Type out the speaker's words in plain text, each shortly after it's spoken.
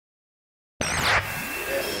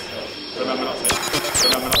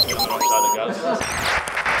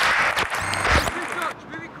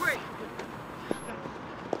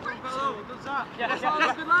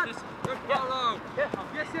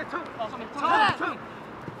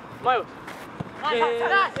Miles.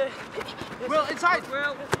 Yeah. Will, inside.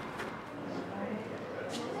 Will.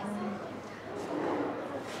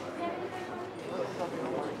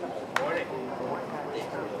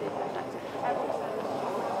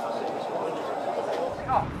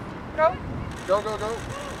 Oh, go. Go.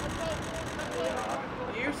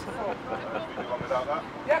 Beautiful. You want without that?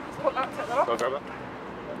 Yeah, just put that, take that off. Go grab it.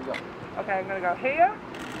 Okay, I'm going to go here.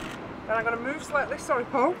 Then I'm going to move slightly. Sorry,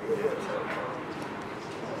 Paul.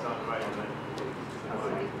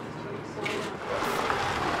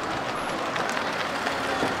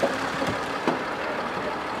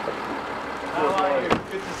 How are you?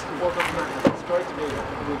 Good to see you. Welcome back. It's great to meet you.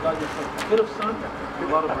 We've got you a bit of sun, a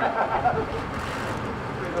lot of rain. I'll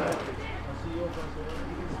see you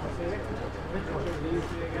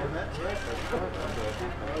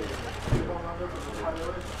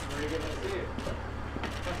again.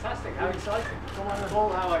 Fantastic, how exciting. Come on, Paul,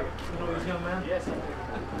 how are you? You know this young man? Yes,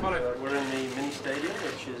 we're in the mini stadium,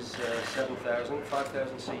 which is 7,000,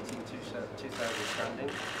 5,000 seating, 2,000 standing,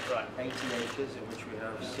 Right. 80 acres in which we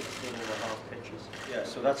have 16.5 pitches. Yeah,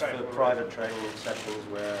 so that's for private training sessions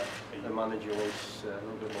where the manager wants a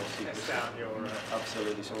little bit more secrecy. Test out your...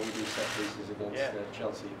 Absolutely, so we do set pieces against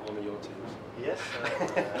Chelsea, one of your teams. Yes. I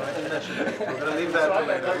didn't mention it. We're going to leave that to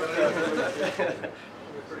later.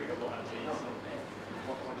 Pretty good one, actually.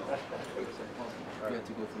 We had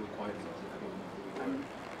to go through quiet.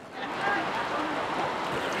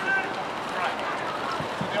 Right.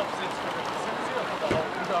 So the opposite's going to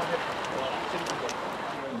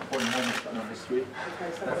Important moment at number 3.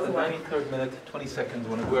 That's the 93rd minute, 20 seconds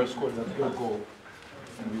when Aguero scored that third goal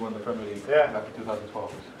and we won the Premier League back in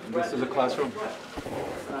 2012. And this is a classroom.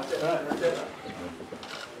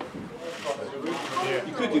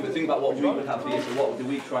 You could do the thing about what we would have here, so what would the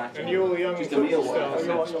week track? And you're young just a meal.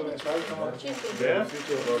 Yeah?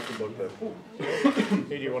 Who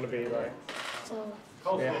do you want to be, like?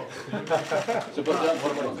 Yeah. So, but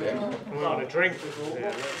what about We want a drink. Yeah,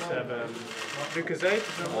 let's have Lucozade.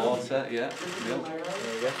 water, yeah, milk.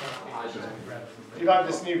 Do you like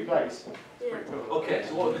this new place? Okay,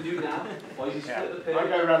 so what do we do now? Why do you split the pay? I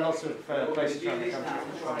go around lots of places around the country.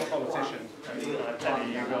 I'm a politician. And I tell you,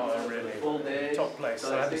 you've got a really top place. I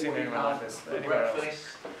haven't seen anyone like this anywhere else.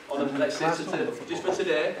 On the next day, just for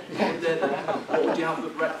today, what would you have for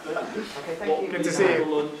breakfast? Okay, thank you. Good to see you.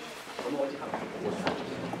 Lunch, and what would you have?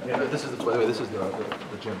 Yeah, this is the, by the way, this is the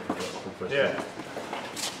gym for the first Yeah. time.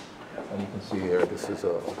 And you can see here, this is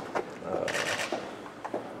a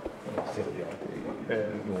state of the art.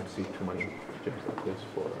 You won't see too many gyms like this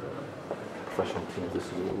for professional teams. This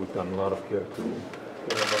is, we've done a lot of care to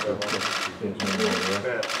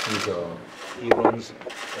he runs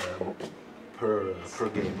per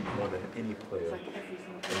game more than any player in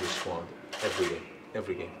the squad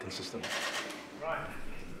every game consistently. Right.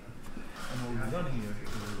 And what we've done here is,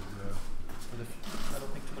 I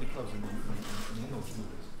don't think too many clubs in England do this.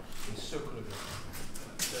 A circular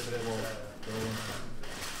building. They will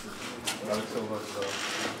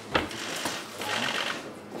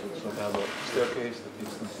so they have a staircase that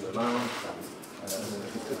leads into the lounge. And then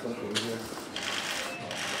if you click on over here,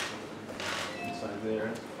 inside there,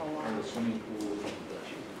 and the swimming pool.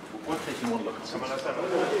 We're taking one look at some. Go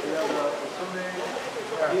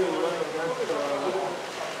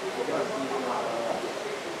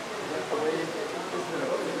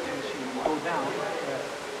down,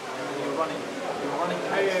 and then you're running.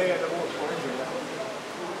 Yeah, the water's for injury.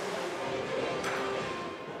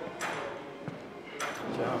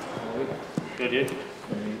 Good, you?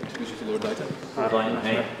 Introduce you to Lord Dighton. Hi,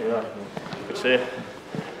 hey. Good to see you.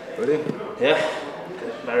 Ready? Yeah.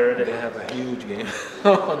 Very ready. They have a huge game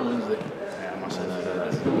on Wednesday. Yeah, massive.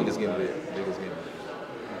 That's the biggest game of the year. You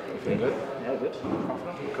feeling good? Yeah, good.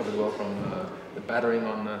 Recovered well from the battering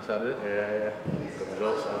on Saturday. Yeah. Good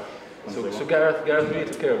result, So Gareth really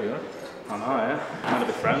took care of you, huh? I know, yeah. I'm going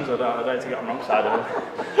to be friends. I don't like to get on the wrong side of it.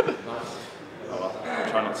 Oh well, I'll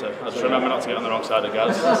try not to. I'll just remember not to get on the wrong side of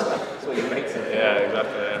Gaz. That's what you make it. Yeah,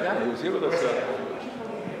 exactly. Yeah, he was here with us.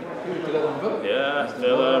 Villa. Yeah,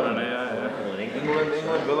 Villa and yeah. England,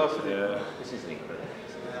 Villa. Yeah. This is England.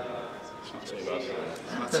 It's not too bad.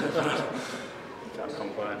 It's not too bad. Can't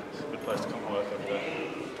complain. It's a good place to come and work every day.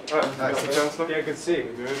 Alright, nice to Chancellor. Yeah, good to see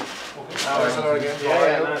you. Good. Chancellor again.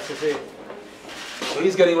 Yeah, nice to see you. So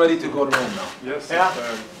he's getting ready to go to Rome now. Yes. Yeah.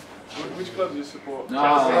 Which club do you support?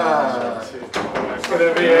 Chelsea. It's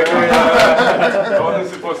going to be a good... I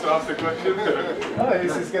wasn't supposed to ask the question. Oh,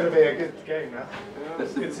 this is going to be a good game now.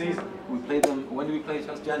 Good season. We played them. When do we play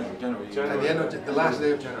Chelsea? January. At the end of the last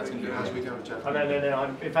day of January, the last weekend of January. No.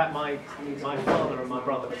 In fact, my father and my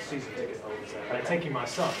brother are season ticket holders there. They're taking my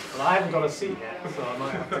son, but I haven't got a seat yet, so I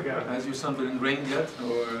might have to go. Has your son been ingrained yet?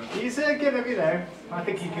 Or? He's getting, I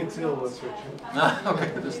think he could still switch.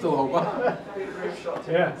 Okay, there's still hope.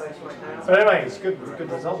 Yeah. But anyway, it's good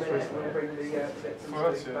results recently. For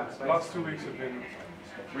us, yeah. Last 2 weeks have been...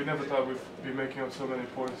 We never thought we'd be making up so many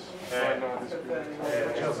points right now this week.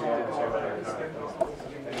 Yeah, Chelsea did too.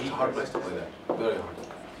 It's a hard place to play there. Very hard.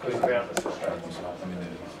 I mean,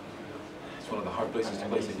 it's one of the hard places to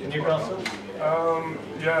play. Newcastle?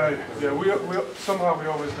 Yeah. We somehow we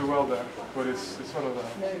always do well there, but it's one of the...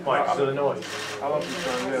 Why? Because of the noise? I love the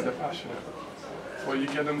fans. Yeah, they're passionate. Well, you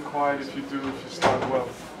get them quiet if you start well,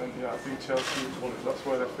 and yeah, I think Chelsea, that's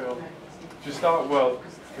where they fail. If you start well,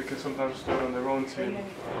 they can sometimes do it on their own team.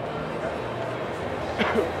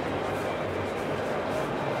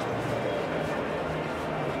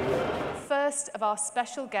 First of our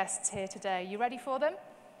special guests here today. You ready for them?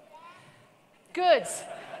 Good.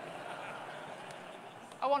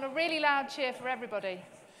 I want a really loud cheer for everybody.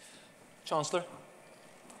 Chancellor,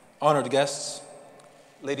 honored guests,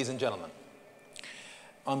 ladies and gentlemen.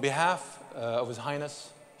 On behalf of His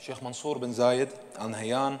Highness Sheikh Mansour bin Zayed Al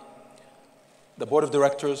Nahyan, the Board of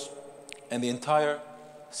Directors, and the entire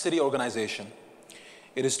city organization,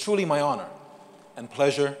 it is truly my honor and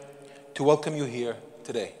pleasure to welcome you here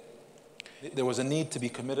today. There was a need to be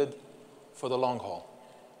committed for the long haul.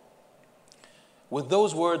 With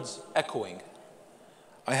those words echoing,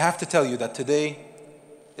 I have to tell you that today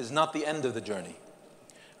is not the end of the journey,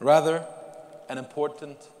 rather an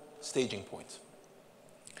important staging point.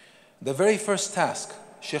 The very first task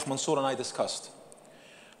Sheikh Mansour and I discussed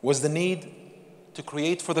was the need to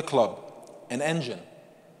create for the club an engine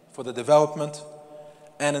for the development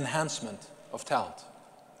and enhancement of talent.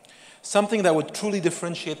 Something that would truly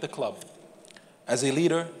differentiate the club as a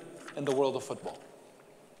leader in the world of football.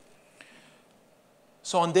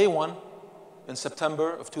 So on day one, in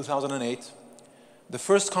September of 2008, the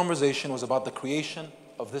first conversation was about the creation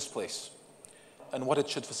of this place and what it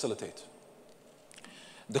should facilitate.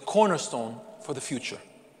 The cornerstone for the future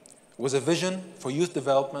was a vision for youth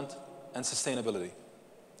development and sustainability.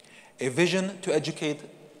 A vision to educate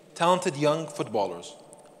talented young footballers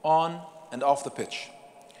on and off the pitch,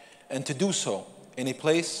 and to do so in a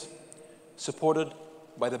place supported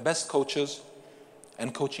by the best coaches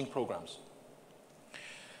and coaching programs.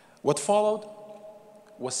 What followed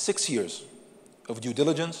was 6 years of due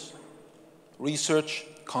diligence, research,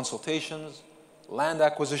 consultations, land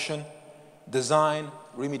acquisition, design,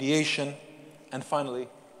 remediation, and finally,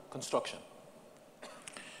 construction.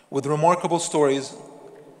 With remarkable stories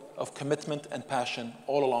of commitment and passion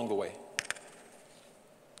all along the way.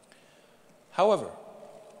 However,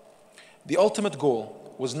 the ultimate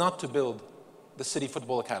goal was not to build the City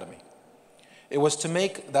Football Academy. It was to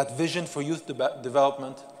make that vision for youth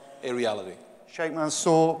development a reality. Sheikh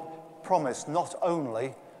Mansour promised not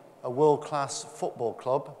only a world-class football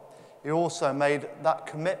club, he also made that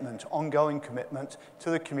commitment, ongoing commitment to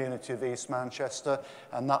the community of East Manchester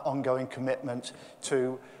and that ongoing commitment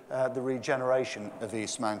to the regeneration of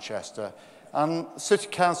East Manchester. And the City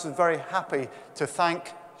Council is very happy to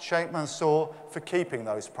thank Sheikh Mansour for keeping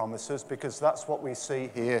those promises, because that's what we see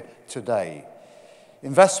here today.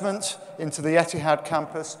 Investment into the Etihad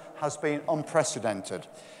campus has been unprecedented.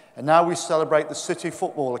 And now we celebrate the City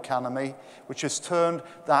Football Academy, which has turned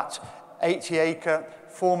that 80-acre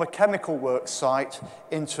former chemical works site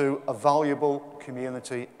into a valuable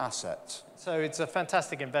community asset. So it's a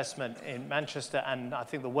fantastic investment in Manchester, and I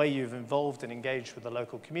think the way you've involved and engaged with the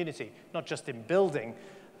local community, not just in building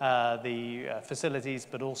the facilities,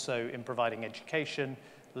 but also in providing education,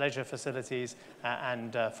 leisure facilities,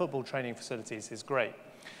 and football training facilities is great.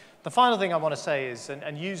 The final thing I want to say is,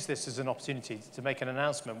 and use this as an opportunity to make an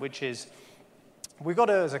announcement, which is we've got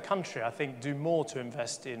to, as a country, I think, do more to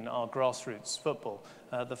invest in our grassroots football.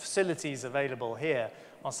 The facilities available here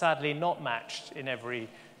are sadly not matched in every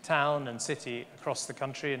town and city across the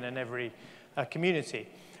country and in every community.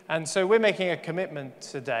 And so we're making a commitment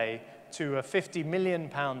today to a £50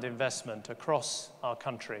 million investment across our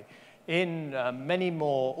country in many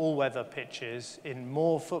more all-weather pitches, in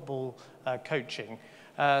more football coaching,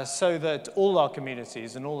 so that all our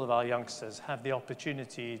communities and all of our youngsters have the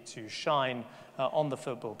opportunity to shine on the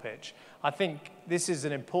football pitch. I think this is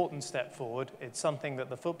an important step forward. It's something that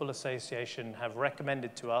the Football Association have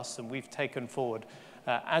recommended to us and we've taken forward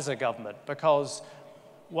as a government, because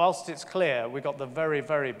whilst it's clear we've got the very,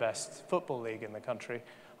 very best football league in the country,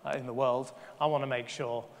 in the world, I want to make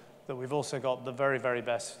sure that we've also got the very, very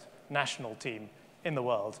best national team in the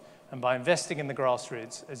world. And by investing in the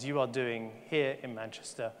grassroots, as you are doing here in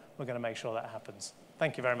Manchester, we're going to make sure that happens.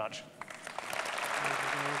 Thank you very much.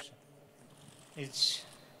 It's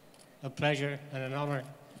a pleasure and an honour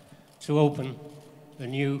to open the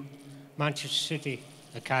new Manchester City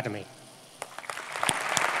Academy.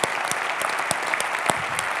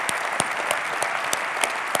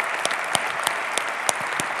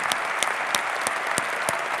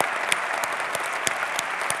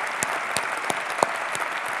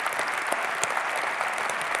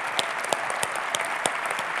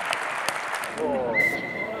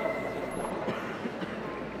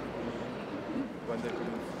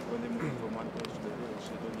 When they move from one coach to the other,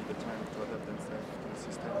 they don't need the time to adapt themselves to the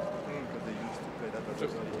system because they used to play that at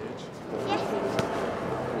the early